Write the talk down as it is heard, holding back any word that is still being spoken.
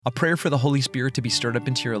A prayer for the Holy Spirit to be stirred up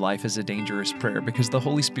into your life is a dangerous prayer because the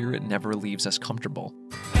Holy Spirit never leaves us comfortable.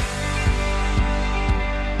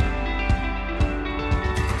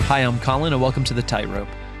 Hi, I'm Colin, and welcome to The Tightrope,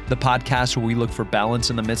 the podcast where we look for balance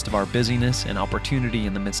in the midst of our busyness and opportunity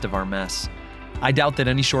in the midst of our mess. I doubt that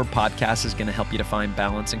any short podcast is going to help you to find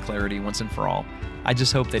balance and clarity once and for all. I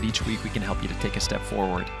just hope that each week we can help you to take a step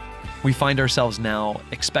forward. We find ourselves now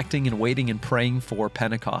expecting and waiting and praying for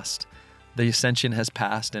Pentecost. The Ascension has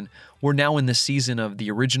passed, and we're now in the season of the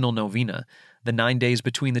original novena, the 9 days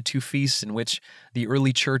between the two feasts in which the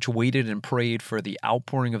early church waited and prayed for the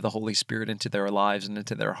outpouring of the Holy Spirit into their lives and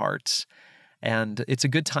into their hearts. And it's a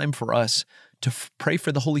good time for us to pray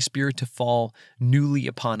for the Holy Spirit to fall newly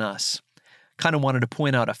upon us. Kind of wanted to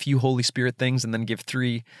point out a few Holy Spirit things and then give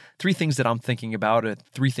three things that I'm thinking about,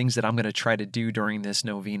 three things that I'm going to try to do during this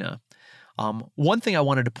novena. One thing I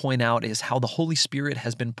wanted to point out is how the Holy Spirit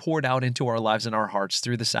has been poured out into our lives and our hearts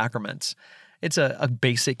through the sacraments. It's a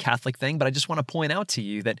basic Catholic thing, but I just want to point out to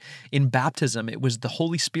you that in baptism, it was the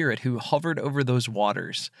Holy Spirit who hovered over those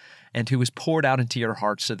waters and who was poured out into your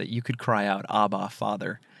heart so that you could cry out, Abba,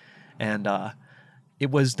 Father. And it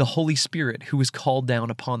was the Holy Spirit who was called down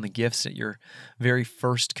upon the gifts at your very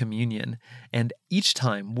first communion. And each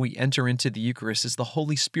time we enter into the Eucharist, it's the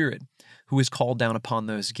Holy Spirit who is called down upon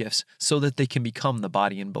those gifts so that they can become the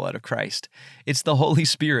body and blood of Christ. It's the Holy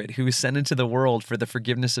Spirit who is sent into the world for the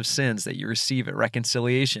forgiveness of sins that you receive at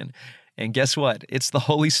reconciliation. And guess what? It's the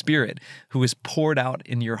Holy Spirit who is poured out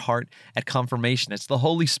in your heart at confirmation. It's the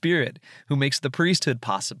Holy Spirit who makes the priesthood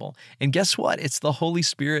possible. And guess what? It's the Holy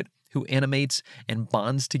Spirit who animates and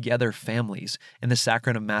bonds together families in the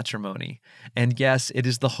sacrament of matrimony. And yes, it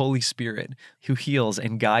is the Holy Spirit who heals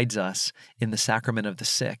and guides us in the sacrament of the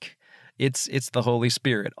sick. It's the Holy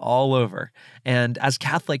Spirit all over. And as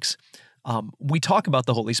Catholics, we talk about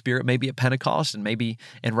the Holy Spirit maybe at Pentecost and maybe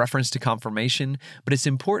in reference to confirmation, but it's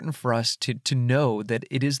important for us to know that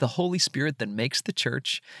it is the Holy Spirit that makes the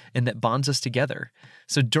church and that bonds us together.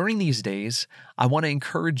 So during these days, I want to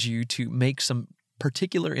encourage you to make some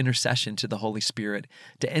particular intercession to the Holy Spirit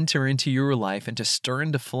to enter into your life and to stir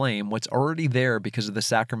into flame what's already there because of the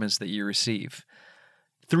sacraments that you receive.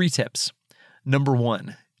 3 tips. Number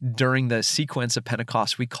 1, during the sequence of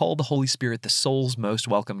Pentecost, we call the Holy Spirit the soul's most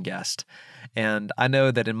welcome guest. And I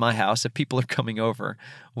know that in my house, if people are coming over,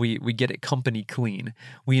 we get it company clean.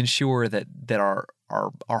 We ensure that our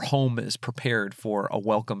home is prepared for a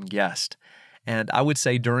welcome guest. And I would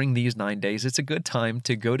say during these 9 days, it's a good time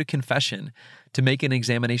to go to confession, to make an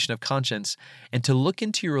examination of conscience, and to look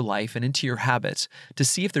into your life and into your habits to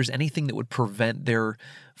see if there's anything that would prevent there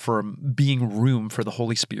from being room for the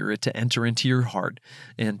Holy Spirit to enter into your heart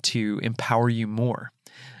and to empower you more.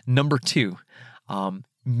 Number 2,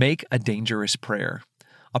 make a dangerous prayer.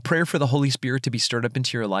 A prayer for the Holy Spirit to be stirred up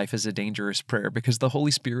into your life is a dangerous prayer because the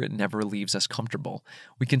Holy Spirit never leaves us comfortable.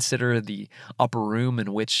 We consider the upper room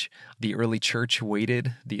in which the early church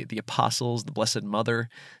waited, the apostles, the Blessed Mother,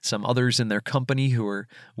 some others in their company who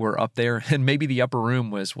were up there, and maybe the upper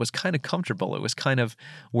room was kind of comfortable. It was kind of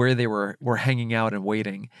where they were hanging out and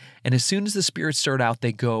waiting. And as soon as the Spirit stirred out,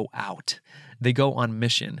 they go out. They go on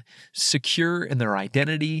mission. Secure in their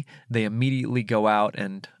identity, they immediately go out,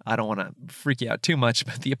 and I don't want to freak you out too much,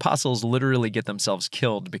 but the apostles literally get themselves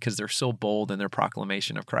killed because they're so bold in their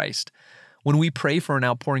proclamation of Christ. When we pray for an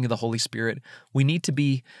outpouring of the Holy Spirit, we need to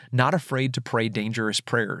be not afraid to pray dangerous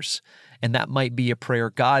prayers. And that might be a prayer,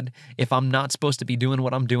 God, if I'm not supposed to be doing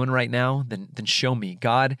what I'm doing right now, then show me.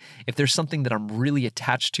 God, if there's something that I'm really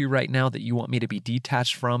attached to right now that you want me to be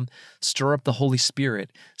detached from, stir up the Holy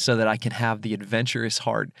Spirit so that I can have the adventurous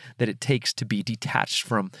heart that it takes to be detached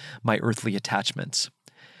from my earthly attachments.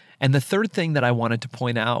 And the third thing that I wanted to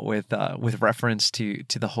point out with reference to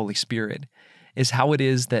the Holy Spirit is how it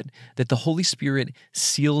is that the Holy Spirit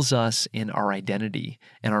seals us in our identity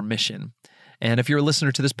and our mission. And if you're a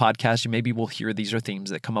listener to this podcast, you maybe will hear these are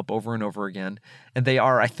themes that come up over and over again. And they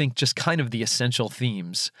are, I think, just kind of the essential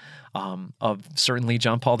themes of certainly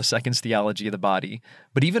John Paul II's theology of the body,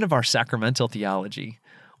 but even of our sacramental theology.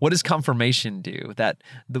 What does confirmation do? That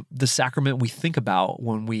the sacrament we think about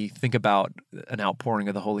when we think about an outpouring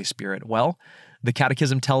of the Holy Spirit? Well, the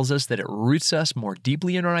Catechism tells us that it roots us more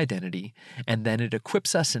deeply in our identity, and then it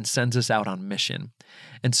equips us and sends us out on mission.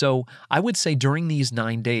 And so I would say during these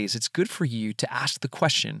 9 days, it's good for you to ask the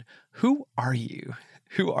question, who are you?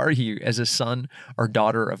 Who are you as a son or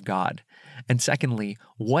daughter of God? And secondly,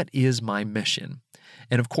 what is my mission?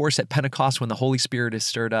 And of course, at Pentecost, when the Holy Spirit is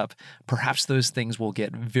stirred up, perhaps those things will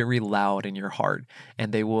get very loud in your heart,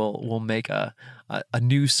 and they will make a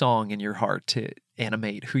new song in your heart to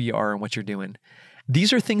animate who you are and what you're doing.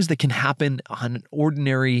 These are things that can happen on an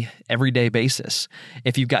ordinary, everyday basis.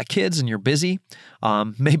 If you've got kids and you're busy,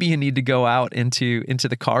 maybe you need to go out into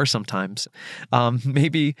the car sometimes.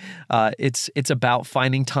 Maybe it's about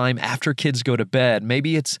finding time after kids go to bed.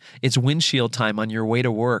 Maybe it's windshield time on your way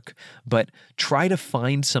to work. But try to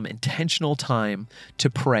find some intentional time to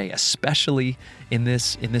pray, especially in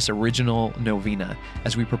this original novena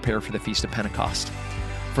as we prepare for the Feast of Pentecost.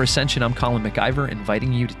 For Ascension, I'm Colin McIver,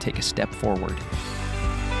 inviting you to take a step forward.